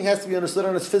everything has to be understood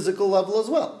on its physical level as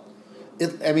well. In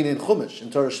Chumash, in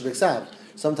Torah Shebiksav,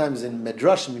 sometimes in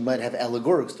Medrashim you might have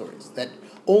allegoric stories that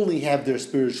only have their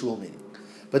spiritual meaning.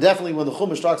 But definitely when the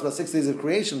Chumash talks about 6 days of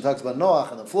creation, it talks about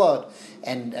Noach and the flood,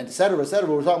 and et cetera,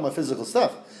 we're talking about physical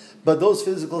stuff. But those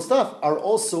physical stuff are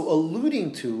also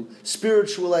alluding to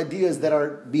spiritual ideas that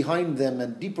are behind them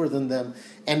and deeper than them,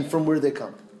 and from where they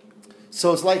come.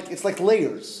 So it's like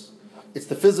layers. It's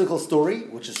the physical story,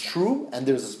 which is true, and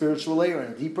there's a spiritual layer,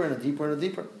 and a deeper and a deeper and a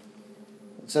deeper.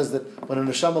 It says that when a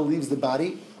neshama leaves the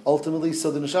body, ultimately, so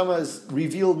the neshama has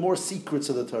revealed more secrets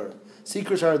of the Torah.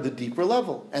 Secrets are the deeper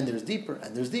level, and there's deeper,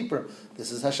 and there's deeper.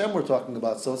 This is Hashem we're talking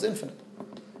about, so it's infinite.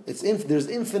 There's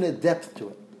infinite depth to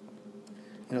it.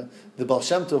 You know, the Baal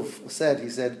Shem Tov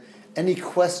said, any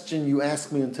question you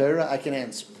ask me in Torah, I can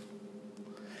answer.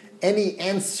 Any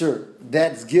answer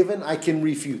that's given, I can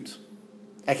refute.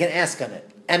 I can ask on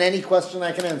it. And any question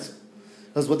I can answer.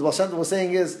 Because what the Baal Shem Tov was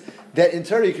saying is that in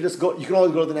Torah you can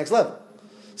always go to the next level.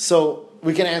 So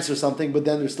we can answer something, but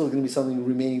then there's still going to be something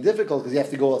remaining difficult because you have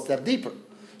to go a step deeper.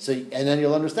 And then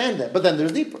you'll understand that. But then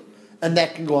there's deeper. And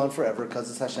that can go on forever because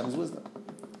it's Hashem's wisdom.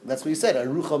 That's what he said.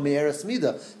 Arucha me'eres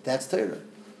mida. That's Torah.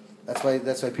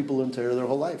 That's why people learn Torah their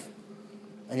whole life.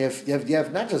 And you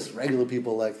have not just regular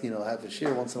people like, have a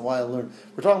shir once in a while and learn.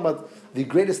 We're talking about the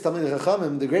greatest Talmidei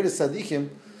Chachamim, the greatest Tzaddikim.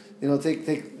 Take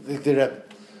the Rebbe.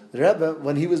 The Rebbe,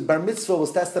 when he was bar mitzvah,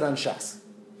 was tested on Shas.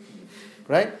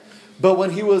 Right? But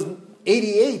when he was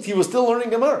 88, he was still learning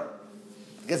Gemara.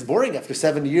 It gets boring after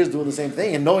 70 years doing the same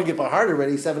thing and knowing it by heart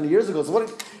already 70 years ago. So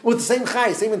with the same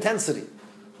chai, same intensity.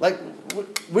 Like,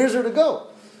 where's there to go?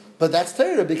 But that's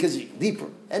Torah because you deeper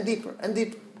and deeper and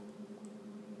deeper.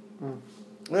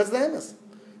 That's the emes.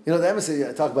 You know, the embassy,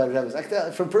 I talk about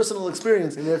it, from personal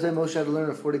experience. And that's why Moshe had to learn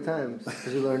it 40 times.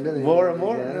 Because you learned it. More and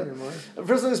more. Yeah, Yeah. more.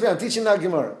 Personal experience, I'm teaching now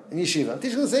Gemara in Yeshiva. I'm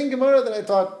teaching the same Gemara that I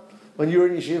taught when you were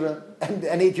in Yeshiva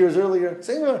and 8 years earlier.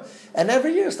 Same Gemara. And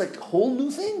every year it's like whole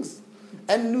new things.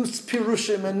 And new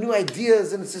pirushim and new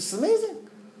ideas, and it's just amazing.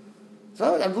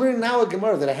 So I'm learning now a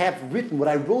Gemara that I have written, what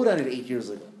I wrote on it 8 years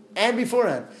ago. And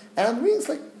beforehand. And I'm reading, it's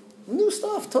like new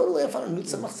stuff, totally. I found a new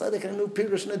tzemach tzedek and a new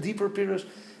pirush and a deeper pirush.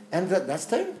 And that's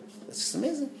terrible. It's just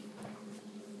amazing.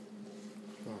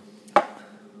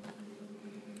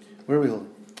 Where are we holding?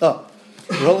 Oh,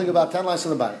 we're holding about 10 lines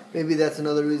from the bottom. Maybe that's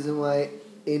another reason why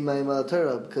Ein Mayim Al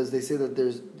Torah, because they say that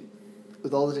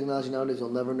with all the technology nowadays, you'll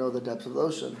never know the depths of the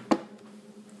ocean.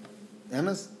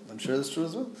 Emes, I'm sure that's true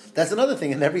as well. That's another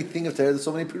thing. In everything of Torah, there's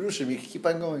so many pirushim. You can keep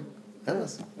on going.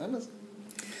 Emes.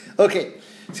 Okay,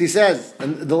 so he says,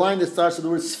 and the line that starts with the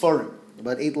word sforim,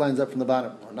 about 8 lines up from the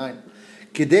bottom, or 9.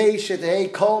 Kidei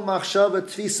shetei kol machshava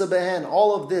tfisa behen.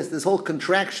 All of this whole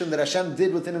contraction that Hashem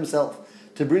did within Himself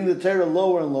to bring the Torah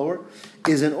lower and lower,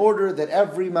 is in order that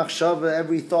every machshava,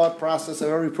 every thought process of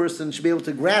every person should be able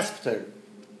to grasp Torah.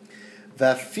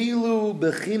 Vafilu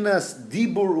bechinas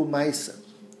dibur umaisa.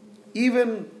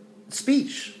 Even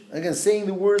speech, again, saying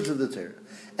the words of the Torah,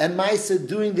 and maisa,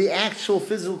 doing the actual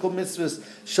physical mitzvahs,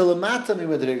 shalamata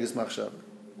mimadregas machshava.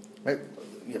 Right?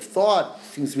 You have thought,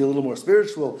 seems to be a little more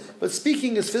spiritual, but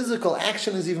speaking is physical,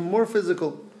 action is even more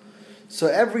physical. So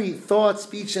every thought,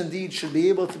 speech, and deed should be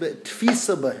able to be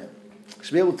tfisa b'hem,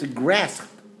 should be able to grasp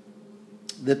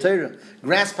the Torah,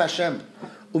 grasp Hashem,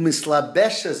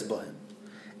 umislabeshes b'hem,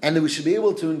 and that we should be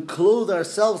able to enclose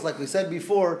ourselves, like we said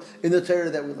before, in the Torah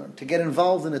that we learn, to get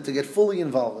involved in it, to get fully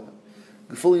involved in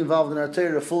it, fully involved in our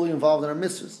Torah, fully involved in our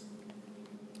mitzvahs.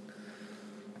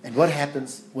 And what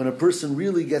happens when a person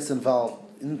really gets involved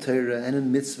in Torah and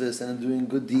in mitzvahs and in doing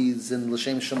good deeds and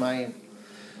l'shem shamayim?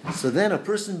 So then a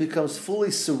person becomes fully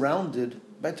surrounded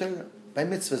by Torah, by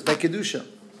mitzvahs, by kedusha. It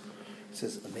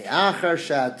says, "Me'achar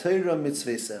she'aTorah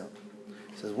mitzvesel."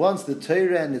 It says, once the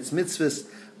Torah and its mitzvahs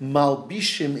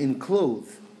malbishim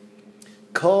enclothe,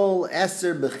 kol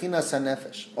eser bechinas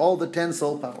hanefesh, all the 10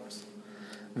 soul powers,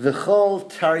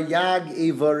 v'chol taryag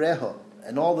evareho,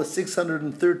 and all the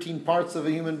 613 parts of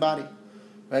a human body.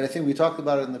 Right? I think we talked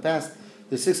about it in the past.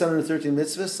 The 613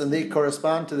 mitzvahs, and they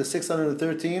correspond to the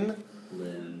 613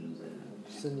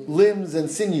 limbs and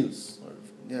sinews,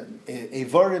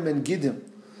 Evarim and Gidim,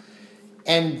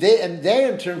 and they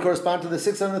in turn correspond to the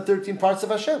 613 parts of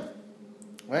Hashem.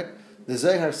 Right? The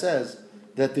Zohar says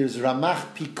that there's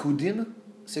Ramach Pikudin,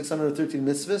 613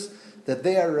 mitzvahs, that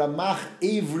they are Ramach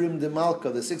Evrim de Malka,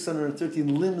 the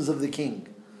 613 limbs of the king.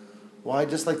 Why?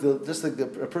 Just like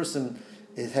a person,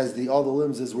 it has all the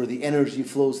limbs is where the energy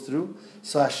flows through.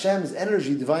 So Hashem's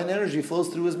energy, divine energy, flows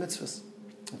through His mitzvahs,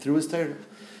 through His Torah.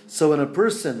 So when a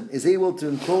person is able to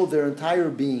enclose their entire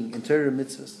being in Torah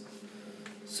mitzvahs,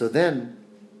 so then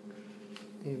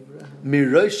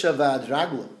Miroisha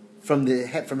v'adragla, from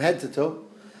head to toe,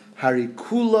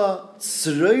 Harikula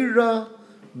tzreira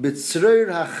b'tzreir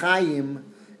hachayim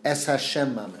es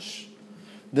Hashem mamash.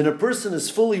 Then a person is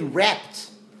fully wrapped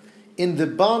in the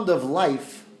bond of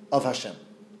life of Hashem.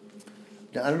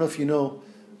 Now, I don't know if you know,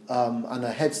 on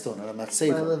a headstone, on a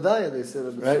matzeva, they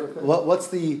said right?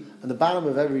 What's on the bottom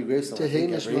of every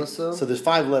gravestone? So there's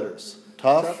 5 letters: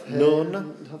 Taf,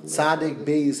 Nun, Tzadik,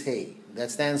 Beis, Hey. That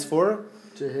stands for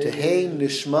Tehei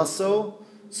Nishmaso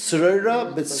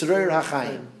Tzreira B'Tzreir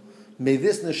Hachayim. May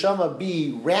this neshama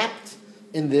be wrapped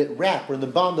in the or in the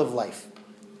bond of life.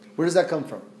 Where does that come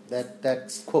from?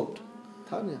 That's quote.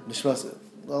 Tanya. Nishmaso.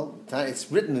 Well,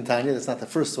 it's written in Tanya. That's not the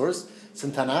first source. It's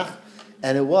in Tanakh.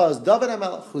 And it was David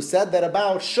HaMelech who said that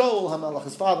about Shaul HaMelech,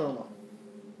 his father-in-law.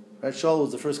 Right? Shaul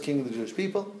was the first king of the Jewish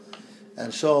people.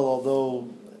 And Shaul, although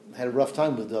had a rough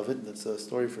time with David, that's a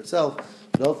story for itself,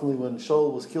 but ultimately when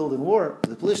Shaul was killed in war,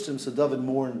 the Plishtim, so David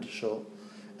mourned Shaul.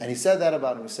 And he said that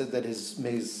about him. He said that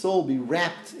may his soul be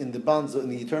wrapped in the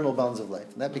eternal bonds of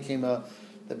life. And that became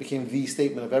the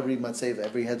statement of every matzeva,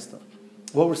 every headstone.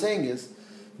 What we're saying is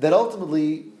that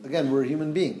ultimately, again, we're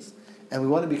human beings, and we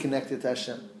want to be connected to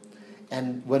Hashem.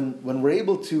 And when we're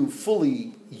able to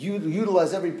fully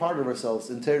utilize every part of ourselves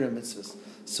in Torah and mitzvahs,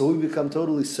 so we become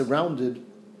totally surrounded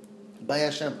by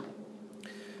Hashem.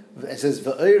 It says,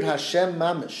 V'oir Hashem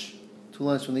mamish, 2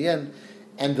 lines from the end,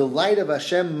 and the light of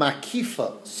Hashem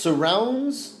makifa,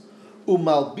 surrounds,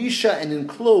 umalbisha, and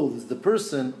enclothes the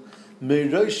person,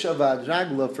 meirosha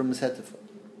v'adragla, from his head to foot.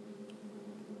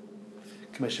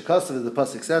 K'meshakasav, as the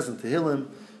pasuk says in Tehillim,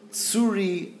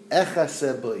 Tsuri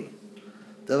echase boi.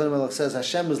 David HaMelech says,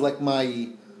 Hashem is like my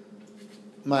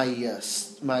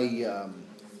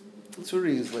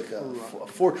Tzuri is like a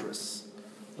fortress.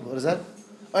 What is that?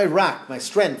 My rock, my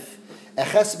strength.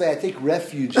 Echesbe, I take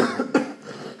refuge in him.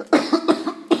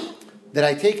 That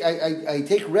I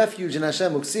take refuge in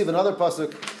Hashem. Uksiv, another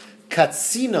pasuk,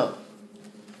 katsina.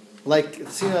 Like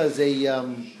katsina is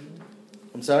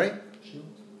I'm sorry,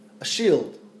 a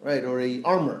shield, right, or a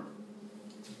armor.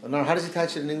 How does he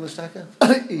touch it in English, Taka?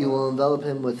 You will envelop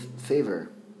him with favor.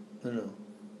 No.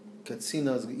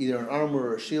 Katsina is either an armor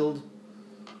or a shield.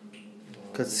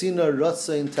 Katsina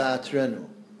ratzain ta'atrenu.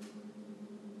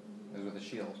 Is with a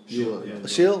shield. A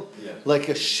shield? Yeah. Like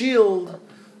a shield,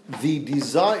 the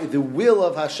desire, the will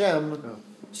of Hashem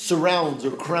surrounds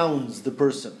or crowns the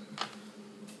person.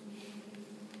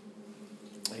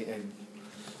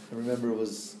 I remember it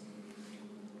was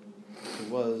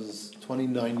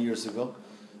 29 years ago,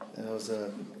 and I was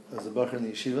a bacher in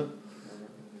the yeshiva,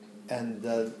 and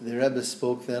the Rebbe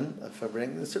spoke then. If I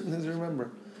bring there's certain things I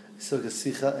remember. He spoke a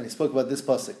sicha, and he spoke about this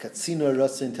pasuk, Katsina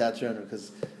Ratzin Tatranu,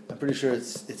 because I'm pretty sure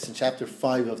it's in chapter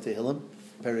 5 of Tehillim,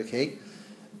 Perek Hey,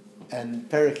 and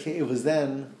Perek Hey was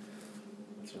then.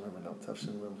 Let's remember now,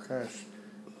 Tafshin Mem Ches.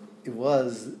 It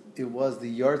was the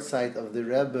yard site of the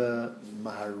Rebbe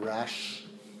Maharash,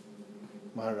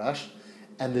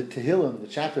 and the Tehillim, the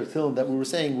chapter of Tehillim that we were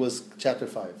saying was chapter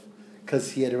 5,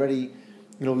 because he had already,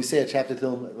 we say a chapter of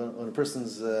Tehillim when a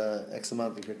person's X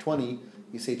amount, if you're 20,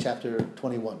 you say chapter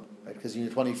 21, right? Because in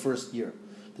your 21st year,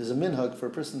 there's a minhag for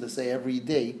a person to say every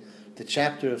day the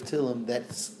chapter of Tehillim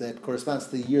that corresponds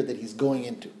to the year that he's going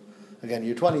into. Again,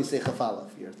 you're 20, you say Chaf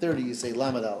Aleph. You're 30, you say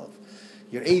Lamed Aleph.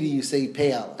 You're 80, you say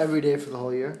Pei Aleph. Every day for the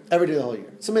whole year? Every day of the whole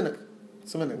year. It's a minute.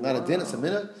 Not a din, it's a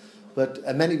minute. But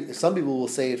some people will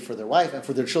say it for their wife and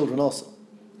for their children also.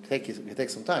 It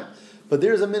takes some time. But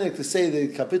there's a minute to say the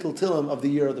capital Tehillim of the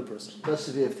year of the person.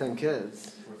 Especially if you have 10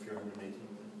 kids. Or if you're 118.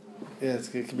 Yeah,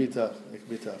 it can be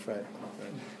tough. Right.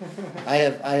 I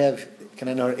have can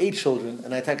I know 8 children,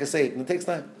 and I take a say it, and it takes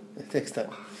time.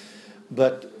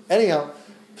 But anyhow,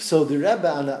 so the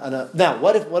Rebbe now,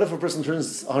 what if a person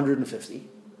turns 150, and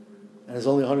there's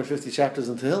only 150 chapters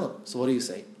in Tehillim? So what do you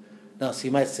say? Now, so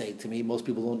you might say to me, most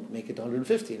people don't make it to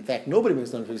 150. In fact, nobody makes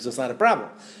 150, so it's not a problem.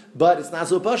 But it's not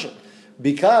so pashut,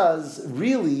 because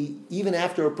really, even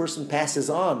after a person passes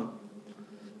on,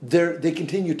 they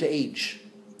continue to age.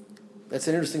 That's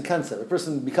an interesting concept. A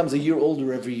person becomes a year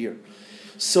older every year.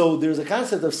 So there's a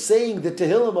concept of saying the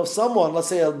Tehillim of someone, let's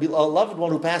say a loved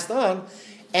one who passed on,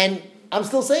 and I'm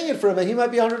still saying it for him, and he might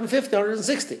be 150,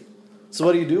 160. So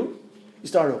what do? You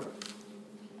start over.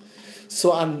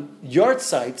 So on yard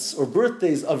sites or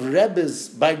birthdays of Rebbes,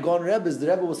 bygone Rebbes, the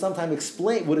Rebbe would sometimes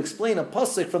explain a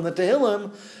pasuk from the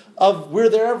Tehillim of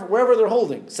wherever they're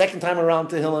holding. Second time around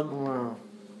Tehillim. Wow.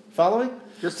 Following?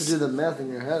 Just to do the math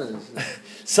in your head is...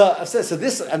 So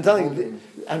this, I'm telling you,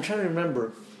 I'm trying to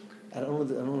remember. I don't want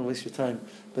to waste your time,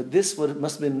 but this must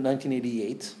have been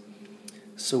 1988.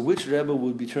 So which Rebbe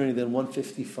would be turning then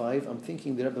 155? I'm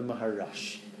thinking the Rebbe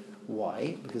Maharash.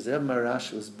 Why? Because the Rebbe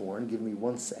Maharash was born, give me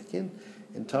 1 second,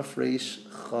 in Taf Reish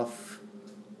Chaf.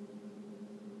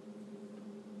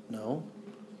 No.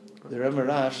 The Rebbe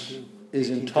Maharash is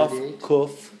in Taf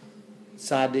Kuf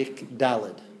Tzadik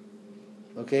Dalid.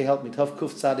 Okay, help me. Taf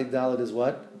Kuf Tzadik Dalid is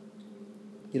what?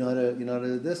 You know how to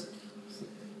do this?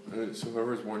 So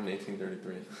whoever was born in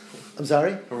 1833. I'm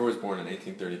sorry? Whoever was born in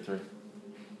 1833.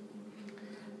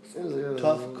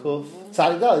 Taf Kuf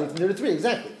Tzadik Dalid, 1833,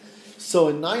 exactly. So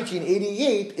in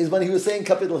 1988 is when he was saying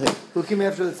Kapitel Hey. Who came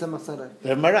after the Tzemach Tzedek?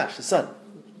 Reb Marash, his son.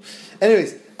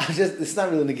 Anyways, it's not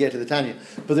really negate to the Tanya,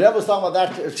 but the Rebbe was talking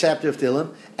about that chapter of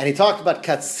Tehillim, and he talked about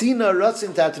Katsina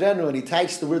Ratzin Tatrenu, and he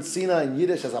types the word Sina in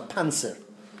Yiddish as a panzer.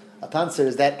 A panzer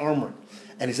is that armor.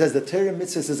 And he says the Torah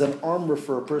mitzvah is an armor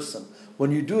for a person.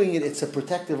 When you're doing it, it's a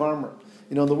protective armor.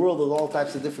 In the world there's all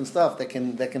types of different stuff that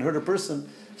can hurt a person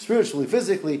spiritually,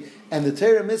 physically, and the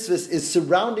Torah mitzvah is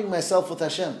surrounding myself with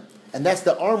Hashem. And that's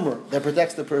the armor that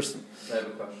protects the person. So I have a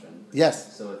question.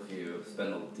 Yes. So if you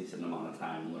spend a decent amount of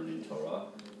time learning Torah,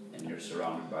 and you're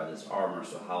surrounded by this armor,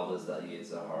 so how does the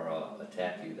Yetzer Hara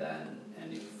attack you then,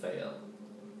 and you fail?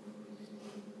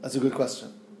 That's a good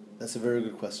question. That's a very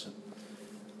good question.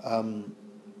 The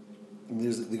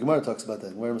Gemara talks about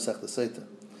that. Gemara Masechta Sotah,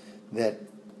 that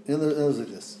it was like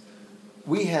this: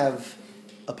 we have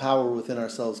a power within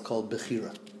ourselves called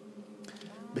Bechira.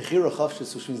 Bechira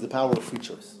Chavshis, which means the power of free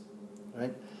choice.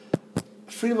 Right?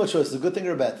 Freedom of choice is a good thing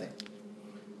or a bad thing?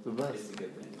 The best. It's a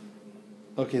good thing.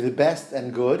 Okay, the best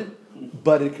and good,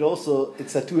 but it could also,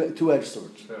 it's a two-edged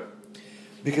sword. Sure.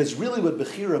 Because really what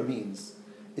Bechira means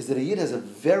is that a Yid has a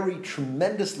very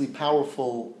tremendously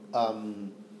powerful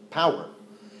power,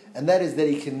 and that is that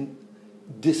he can,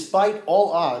 despite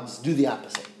all odds, do the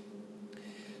opposite.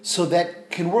 So that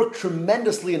can work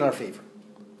tremendously in our favor.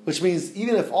 Which means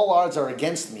even if all odds are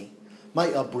against me, my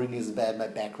upbringing is bad, my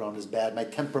background is bad, my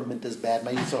temperament is bad,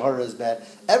 my Yitzhahara is bad,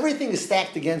 everything is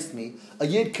stacked against me, a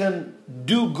Yid can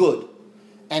do good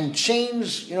and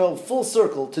change, full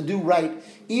circle to do right,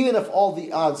 even if all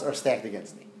the odds are stacked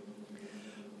against me.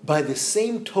 By the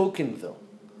same token, though,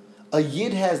 a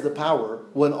Yid has the power,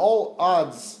 when all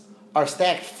odds are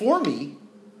stacked for me,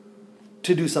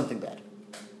 to do something bad.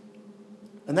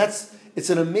 And it's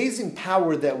an amazing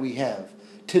power that we have,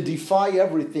 to defy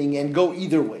everything and go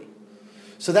either way.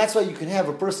 So that's why you can have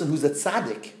a person who's a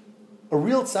tzaddik, a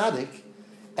real tzaddik,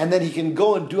 and then he can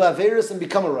go and do Averis and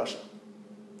become a Rasha.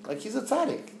 Like he's a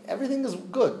tzaddik. Everything is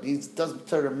good. He does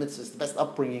Torah mitzvahs, the best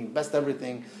upbringing, best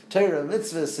everything. Torah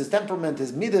mitzvahs, his temperament,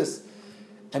 his midas.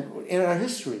 And in our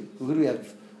history, who do we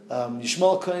have?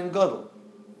 Yishmael Kohen Gadol.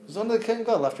 He was one of the Kohen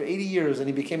Gadol after 80 years, and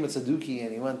he became a tzadduki,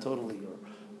 and he went totally,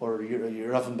 or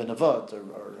Yeravim ben Avat,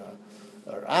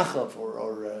 or Achav, or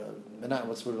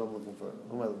what's the word I'm looking for?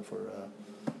 Who am I looking for?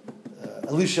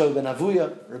 Elisha ben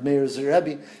Avuya, or Meir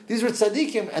Zerebi. These were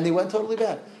tzaddikim, and they went totally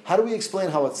bad. How do we explain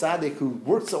how a tzaddik who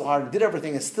worked so hard, did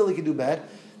everything, and still he could do bad?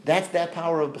 That's that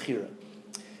power of Bechira.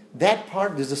 That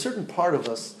part, there's a certain part of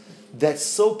us that's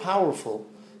so powerful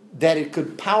that it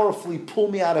could powerfully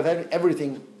pull me out of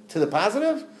everything to the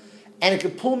positive, and it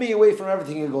could pull me away from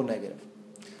everything and go negative.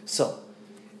 So,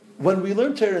 when we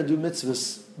learn Torah and do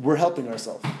mitzvahs, we're helping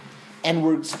ourselves. And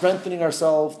we're strengthening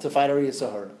ourselves to fight our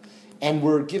Yitzhahara. And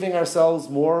we're giving ourselves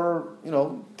more,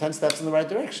 10 steps in the right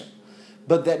direction.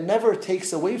 But that never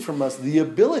takes away from us the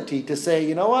ability to say,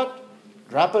 you know what?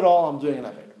 Drop it all, I'm doing an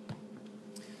Aveira.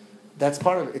 That's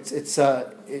part of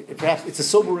it. Perhaps it's a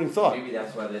sobering thought. Maybe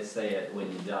that's why they say it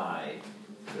when you die,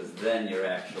 because then you're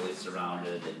actually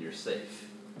surrounded and you're safe.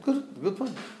 Good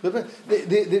point.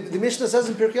 The Mishnah says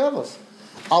in Pirkei Avos,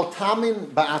 Al tamin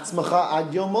ba'atzmacha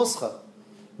ad yom moscha,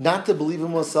 not to believe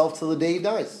in oneself till the day he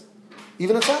dies.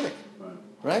 Even a tzaddik.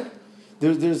 Right?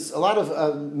 There's a lot of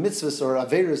mitzvahs or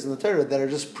averas in the Torah that are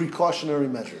just precautionary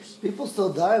measures. People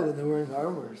still die when they're wearing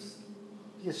armors.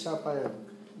 You get shot by a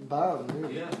bomb.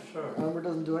 Yeah, sure. Armor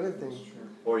doesn't do anything.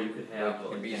 Or you could have,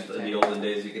 in the olden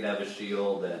days, you could have a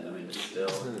shield, and it's still.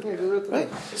 Right.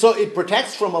 So it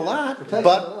protects from a lot,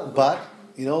 but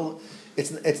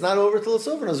it's not over till it's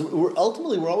over.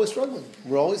 We're always struggling.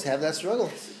 We always have that struggle.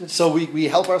 So we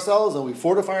help ourselves and we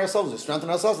fortify ourselves, we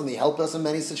strengthen ourselves, and they help us in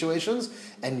many situations.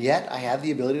 And yet, I have the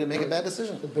ability to make a bad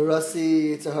decision.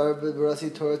 Barasi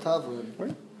Torah Tavlin.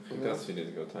 Right. I think that's you need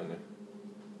to go, Tanya.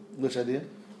 Which idea?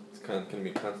 It's going to be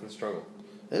a constant struggle.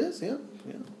 It is, yeah.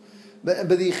 But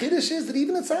the chiddush is that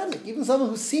even a tzaddik, even someone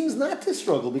who seems not to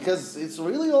struggle, because it's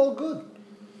really all good.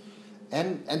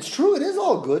 And it's true, it is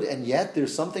all good, and yet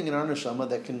there's something in our neshama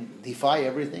that can defy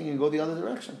everything and go the other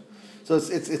direction. So it's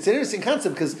an interesting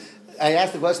concept, because I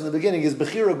asked the question in the beginning, is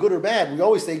Bechira good or bad? We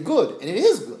always say good, and it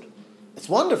is good. It's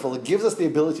wonderful. It gives us the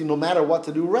ability no matter what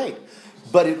to do right.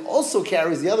 But it also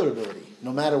carries the other ability,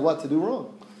 no matter what to do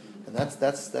wrong. And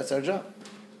that's our job.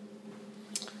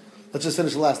 Let's just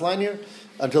finish the last line here.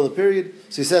 Until the period.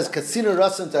 So he says, Katsina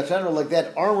Rasim Tachana, like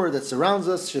that armor that surrounds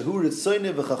us, Shehur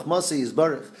Ritzoyne v'chachmasi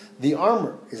Yisbarach. The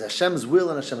armor is Hashem's will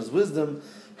and Hashem's wisdom,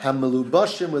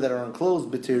 Hamelubashim, that are enclosed,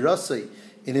 B'teirasai,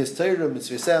 in his Torah,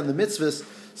 Mitzvah, and the mitzvahs.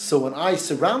 So when I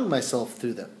surround myself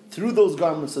through them, through those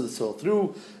garments of the soul,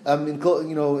 through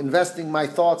investing my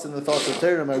thoughts in the thoughts of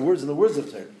Torah, my words in the words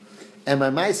of Torah, and my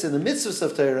mice in the mitzvahs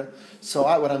of Torah, so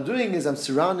what I'm doing is I'm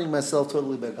surrounding myself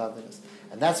totally by godliness.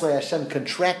 And that's why Hashem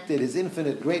contracted His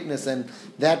infinite greatness and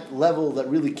that level that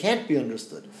really can't be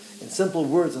understood in simple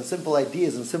words and simple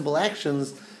ideas and simple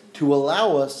actions to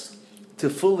allow us to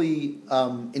fully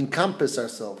encompass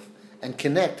ourselves and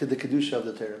connect to the Kedusha of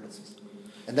the Torah mitzvahs.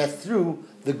 And that's through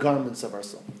the garments of our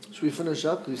soul. Should we finish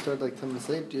up? Do we start like 10 minutes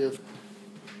late? Do you have...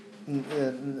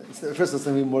 First, it's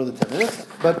going to be more than 10 minutes.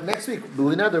 But next week,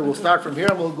 we'll start from here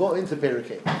and we'll go into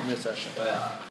Perikei in this session.